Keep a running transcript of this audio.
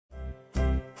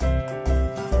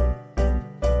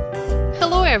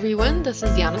everyone, this is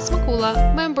Yanis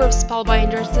Makula, member of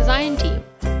Spellbinders design team.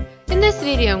 In this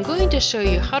video, I'm going to show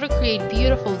you how to create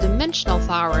beautiful dimensional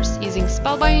flowers using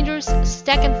Spellbinders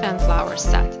Stack and Fan Flowers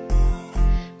set.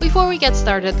 Before we get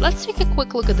started, let's take a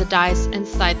quick look at the dies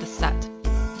inside the set.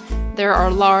 There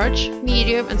are large,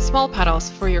 medium, and small petals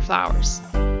for your flowers.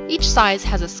 Each size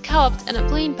has a scalloped and a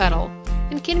plain petal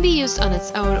and can be used on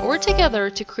its own or together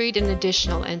to create an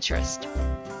additional interest.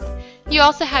 You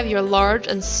also have your large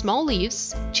and small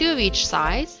leaves, 2 of each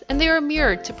size, and they are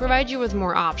mirrored to provide you with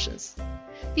more options.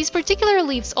 These particular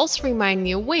leaves also remind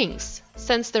me of wings.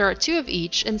 Since there are 2 of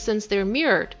each and since they're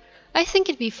mirrored, I think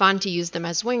it'd be fun to use them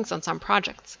as wings on some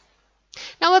projects.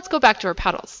 Now let's go back to our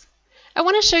petals. I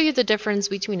want to show you the difference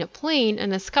between a plain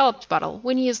and a scalloped petal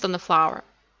when used on the flower.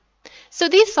 So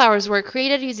these flowers were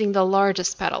created using the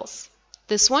largest petals.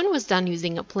 This one was done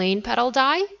using a plain petal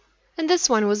die, and this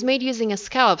one was made using a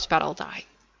scalloped petal die.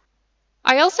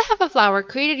 I also have a flower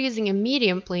created using a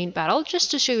medium plain petal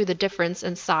just to show you the difference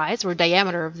in size or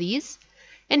diameter of these.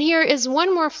 And here is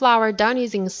one more flower done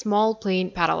using a small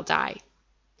plain petal die.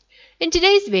 In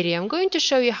today's video, I'm going to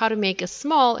show you how to make a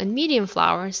small and medium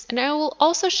flowers, and I will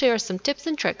also share some tips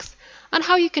and tricks on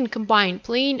how you can combine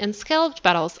plain and scalloped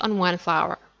petals on one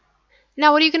flower.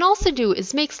 Now what you can also do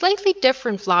is make slightly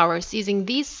different flowers using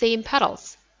these same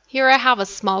petals. Here I have a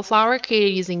small flower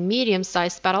created using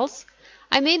medium-sized petals.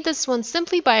 I made this one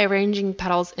simply by arranging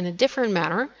petals in a different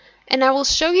manner, and I will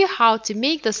show you how to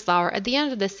make this flower at the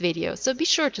end of this video, so be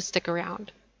sure to stick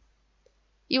around.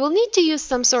 You will need to use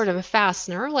some sort of a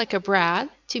fastener, like a brad,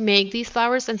 to make these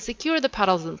flowers and secure the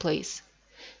petals in place.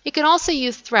 You can also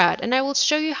use thread, and I will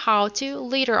show you how to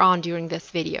later on during this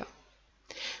video.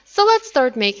 So let's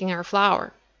start making our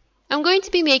flower. I'm going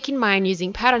to be making mine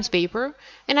using patterned paper,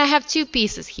 and I have 2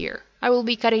 pieces here. I will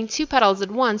be cutting 2 petals at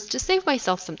once to save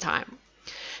myself some time.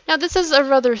 Now this is a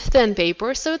rather thin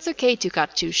paper, so it's okay to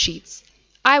cut 2 sheets.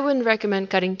 I wouldn't recommend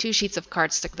cutting 2 sheets of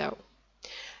cardstock though.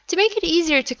 To make it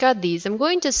easier to cut these, I'm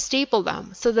going to staple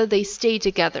them so that they stay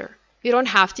together. You don't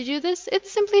have to do this,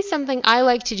 it's simply something I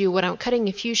like to do when I'm cutting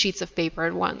a few sheets of paper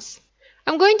at once.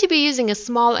 I'm going to be using a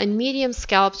small and medium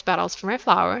scalloped petals for my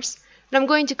flowers, and I'm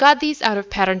going to cut these out of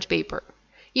patterned paper.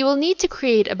 You will need to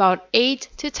create about 8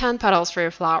 to 10 petals for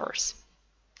your flowers.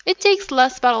 It takes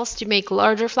less petals to make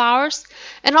larger flowers,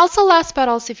 and also less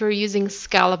petals if you're using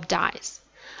scalloped dies.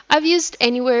 I've used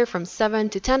anywhere from 7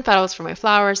 to 10 petals for my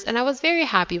flowers, and I was very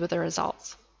happy with the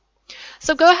results.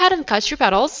 So go ahead and cut your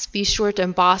petals, be sure to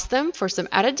emboss them for some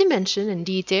added dimension and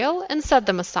detail, and set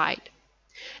them aside.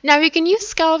 Now you can use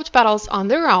scalloped petals on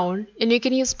their own, and you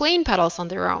can use plain petals on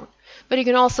their own, but you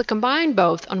can also combine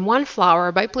both on one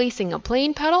flower by placing a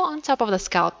plain petal on top of the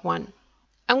scalloped one.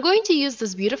 I'm going to use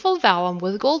this beautiful vellum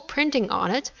with gold printing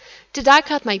on it to die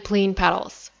cut my plain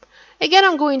petals. Again,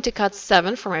 I'm going to cut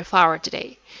 7 for my flower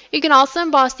today. You can also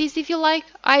emboss these if you like.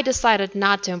 I decided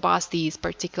not to emboss these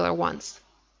particular ones.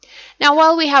 Now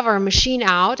while we have our machine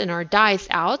out and our dies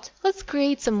out, let's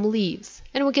create some leaves,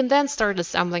 and we can then start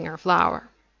assembling our flower.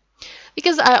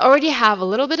 Because I already have a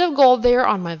little bit of gold there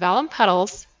on my vellum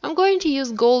petals, I'm going to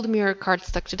use gold mirror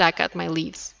cardstock to die cut my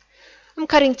leaves. I'm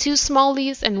cutting 2 small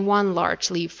leaves and 1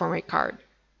 large leaf for my card.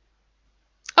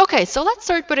 Okay, so let's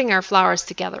start putting our flowers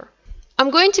together.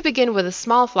 I'm going to begin with a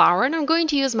small flower, and I'm going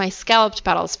to use my scalloped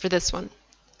petals for this one.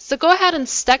 So go ahead and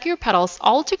stack your petals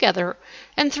all together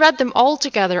and thread them all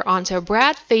together onto a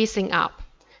brad facing up.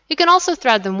 You can also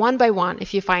thread them one by one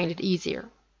if you find it easier.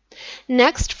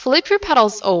 Next, flip your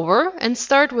petals over and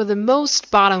start with the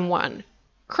most bottom one.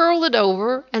 Curl it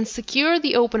over and secure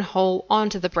the open hole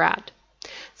onto the brad.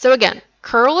 So again,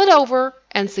 curl it over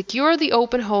and secure the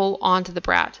open hole onto the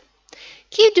brad.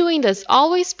 Keep doing this,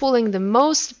 always pulling the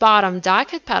most bottom die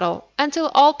cut petal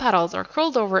until all petals are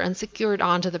curled over and secured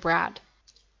onto the brad.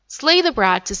 Slay the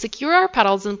brad to secure our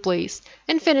petals in place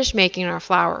and finish making our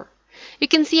flower. You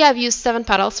can see I've used 7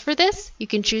 petals for this. You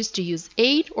can choose to use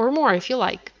 8 or more if you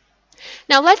like.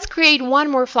 Now let's create one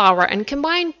more flower and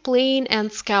combine plain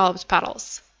and scalloped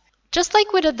petals. Just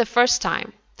like we did the first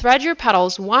time, thread your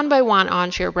petals one by one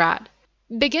onto your brad.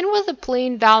 Begin with a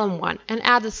plain vellum one and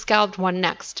add the scalloped one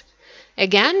next.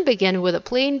 Again, begin with a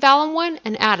plain vellum one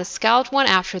and add a scalloped one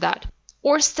after that.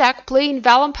 Or stack plain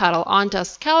vellum petal onto a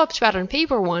scalloped pattern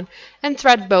paper one and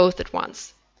thread both at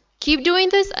once. Keep doing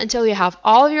this until you have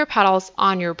all of your petals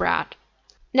on your brad.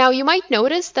 Now you might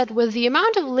notice that with the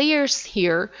amount of layers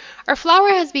here, our flower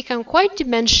has become quite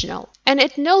dimensional and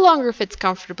it no longer fits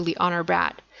comfortably on our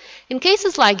brad. In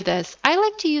cases like this, I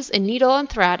like to use a needle and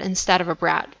thread instead of a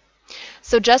brad.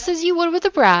 So just as you would with a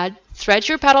brad, thread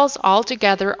your petals all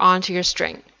together onto your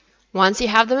string. Once you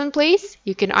have them in place,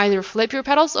 you can either flip your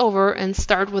petals over and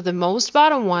start with the most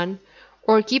bottom one,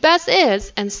 or keep as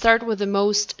is and start with the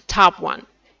most top one.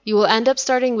 You will end up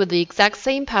starting with the exact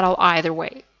same petal either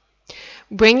way.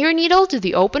 Bring your needle to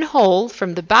the open hole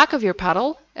from the back of your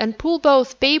petal and pull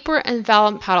both paper and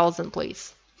vellum petals in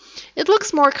place. It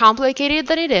looks more complicated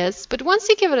than it is, but once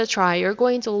you give it a try, you're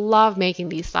going to love making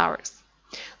these flowers.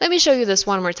 Let me show you this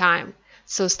one more time.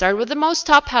 So start with the most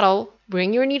top petal,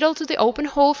 bring your needle to the open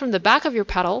hole from the back of your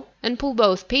petal, and pull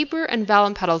both paper and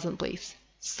vellum petals in place.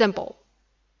 Simple.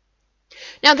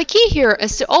 Now the key here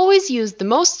is to always use the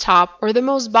most top or the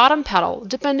most bottom petal,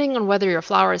 depending on whether your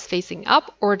flower is facing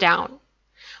up or down.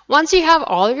 Once you have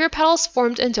all of your petals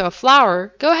formed into a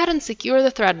flower, go ahead and secure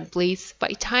the thread in place by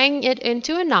tying it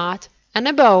into a knot and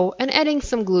a bow and adding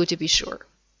some glue to be sure.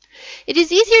 It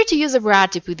is easier to use a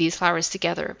brad to put these flowers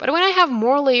together, but when I have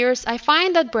more layers, I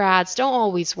find that brads don't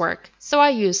always work, so I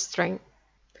use string.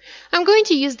 I'm going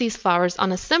to use these flowers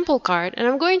on a simple card, and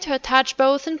I'm going to attach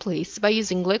both in place by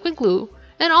using liquid glue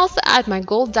and also add my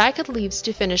gold die-cut leaves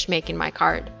to finish making my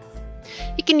card.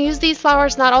 You can use these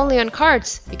flowers not only on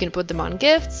cards, you can put them on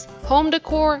gifts, home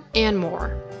decor, and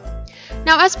more.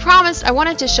 Now, as promised, I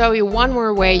wanted to show you one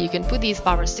more way you can put these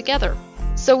flowers together.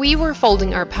 So we were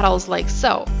folding our petals like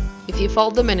so. If you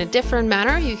fold them in a different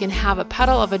manner, you can have a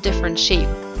petal of a different shape.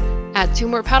 Add 2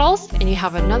 more petals and you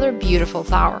have another beautiful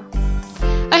flower.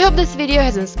 I hope this video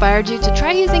has inspired you to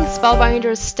try using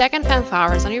Spellbinders stack and fan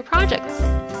flowers on your projects.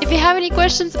 If you have any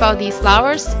questions about these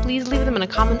flowers, please leave them in the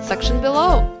comment section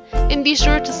below. And be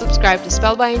sure to subscribe to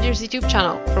Spellbinders YouTube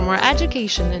channel for more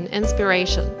education and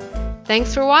inspiration.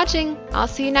 Thanks for watching. I'll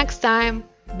see you next time.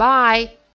 Bye!